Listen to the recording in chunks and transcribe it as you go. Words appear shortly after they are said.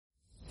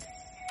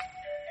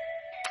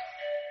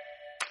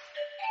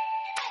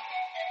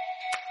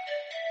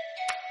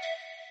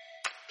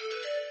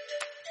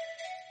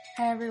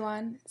Hi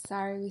everyone,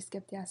 sorry we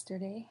skipped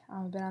yesterday.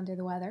 I'm a bit under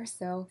the weather,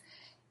 so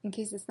in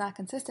case it's not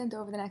consistent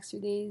over the next few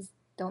days,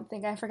 don't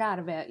think I forgot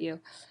about you.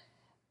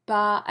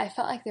 But I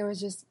felt like there was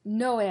just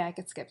no way I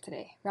could skip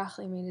today.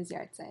 Rachel made his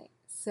yard site.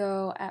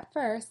 So at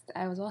first,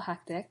 I was all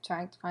hectic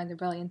trying to find a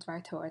brilliant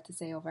Dvar Torah to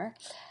say over.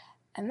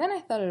 And then I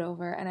thought it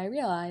over and I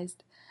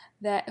realized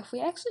that if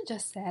we actually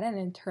just sat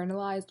and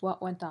internalized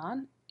what went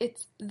on,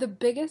 it's the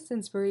biggest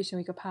inspiration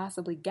we could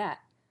possibly get.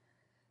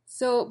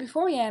 So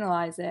before we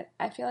analyze it,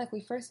 I feel like we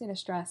first need to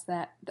stress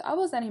that the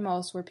Avos and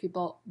Imos were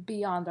people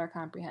beyond our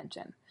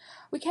comprehension.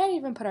 We can't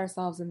even put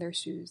ourselves in their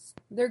shoes.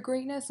 Their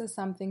greatness is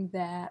something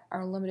that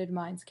our limited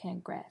minds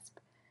can't grasp.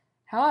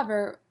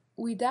 However,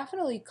 we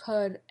definitely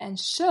could and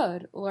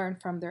should learn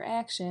from their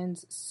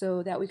actions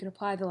so that we could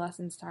apply the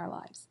lessons to our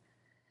lives.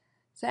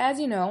 So as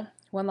you know,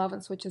 when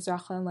Lavan switches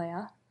Rachel and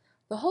Leah,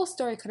 the whole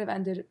story could have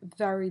ended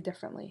very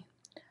differently.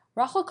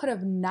 Rachel could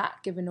have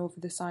not given over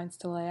the signs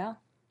to Leah.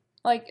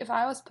 Like, if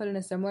I was put in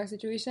a similar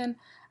situation,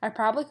 I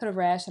probably could have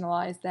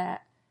rationalized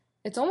that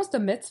it's almost a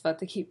mitzvah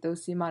to keep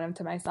those simanim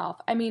to myself.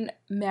 I mean,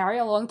 marry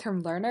a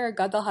long-term learner,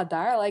 gadol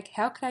hadar, like,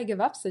 how could I give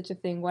up such a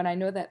thing when I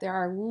know that there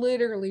are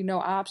literally no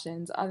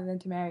options other than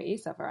to marry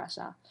Esav or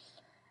Rasha?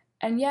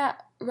 And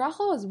yet,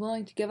 Rachel was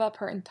willing to give up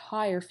her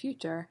entire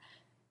future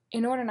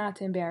in order not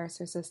to embarrass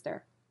her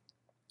sister.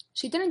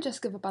 She didn't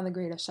just give up on the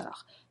greatest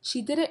shidduch.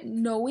 She did it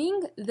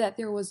knowing that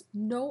there was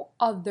no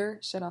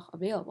other shidduch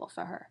available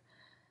for her.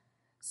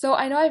 So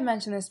I know I've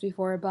mentioned this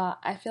before, but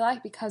I feel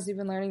like because we've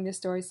been learning this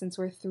story since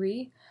we're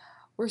 3,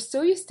 we're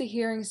so used to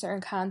hearing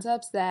certain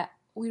concepts that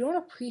we don't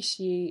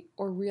appreciate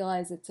or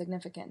realize its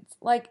significance.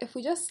 Like, if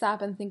we just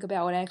stop and think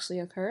about what actually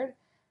occurred,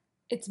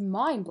 it's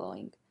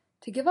mind-blowing.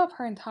 To give up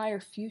her entire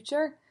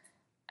future,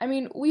 I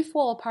mean, we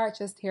fall apart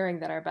just hearing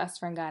that our best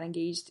friend got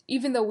engaged,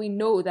 even though we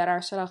know that our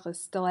shidduch is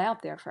still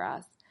out there for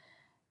us.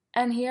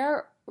 And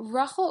here,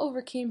 Rachel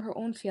overcame her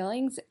own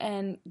feelings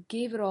and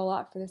gave it all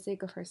up for the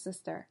sake of her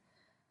sister.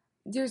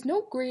 There's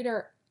no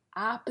greater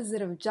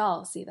opposite of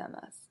jealousy than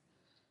this.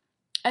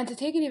 And to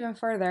take it even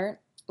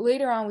further,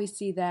 later on we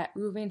see that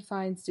Reuven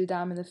finds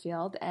Dudam in the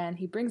field and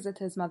he brings it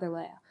to his mother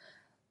Leah.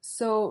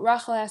 So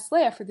Rachel asks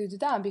Leah for the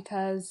Dudam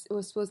because it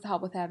was supposed to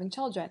help with having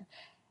children.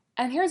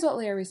 And here's what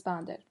Leah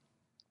responded.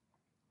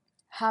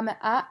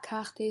 Hama'at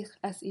kachtich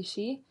es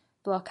ishi,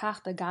 v'lo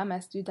kachta gam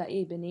es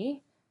duda'i b'ni.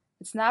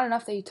 It's not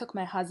enough that you took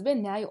my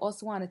husband, now you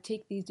also want to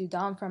take these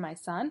Dudam from my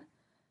son?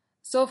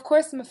 So of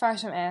course the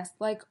Mefarshim asked,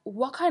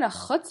 what kind of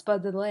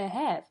chutzpah did Leah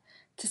have?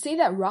 To say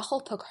that Rachel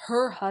took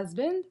her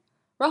husband?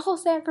 Rachel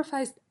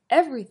sacrificed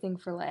everything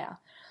for Leah.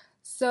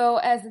 So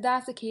as the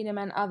Das Akedim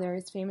and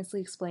others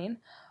famously explain,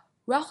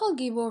 Rachel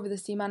gave over the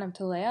simanim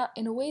to Leah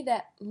in a way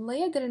that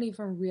Leah didn't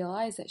even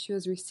realize that she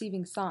was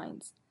receiving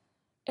signs.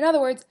 In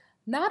other words,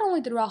 not only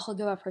did Rachel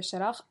give up her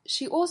shidduch,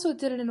 she also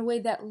did it in a way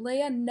that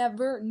Leah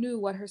never knew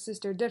what her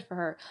sister did for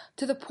her,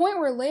 to the point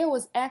where Leah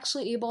was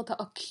actually able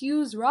to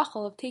accuse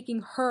Rachel of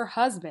taking her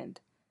husband.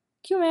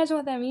 Can you imagine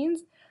what that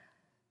means?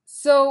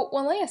 So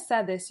when Leah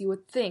said this, you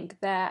would think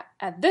that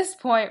at this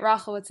point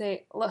Rachel would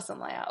say,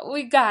 listen Leah,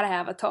 we gotta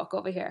have a talk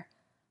over here.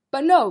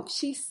 But no,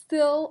 she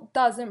still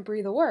doesn't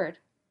breathe a word.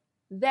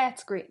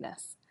 That's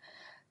greatness.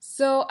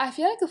 So I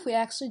feel like if we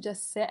actually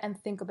just sit and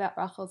think about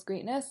Rachel's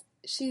greatness,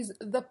 she's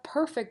the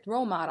perfect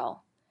role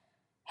model.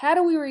 How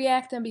do we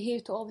react and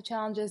behave to all the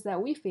challenges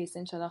that we face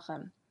in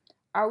shidduchim?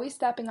 Are we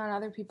stepping on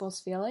other people's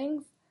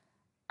feelings?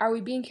 Are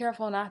we being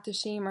careful not to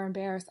shame or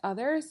embarrass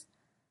others?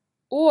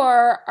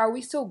 Or are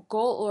we so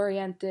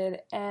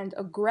goal-oriented and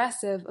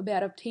aggressive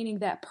about obtaining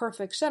that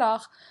perfect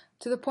shidduch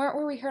to the point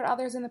where we hurt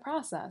others in the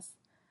process?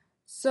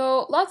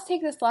 So let's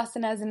take this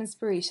lesson as an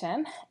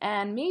inspiration,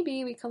 and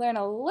maybe we can learn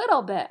a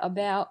little bit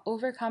about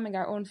overcoming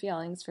our own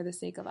feelings for the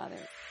sake of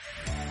others.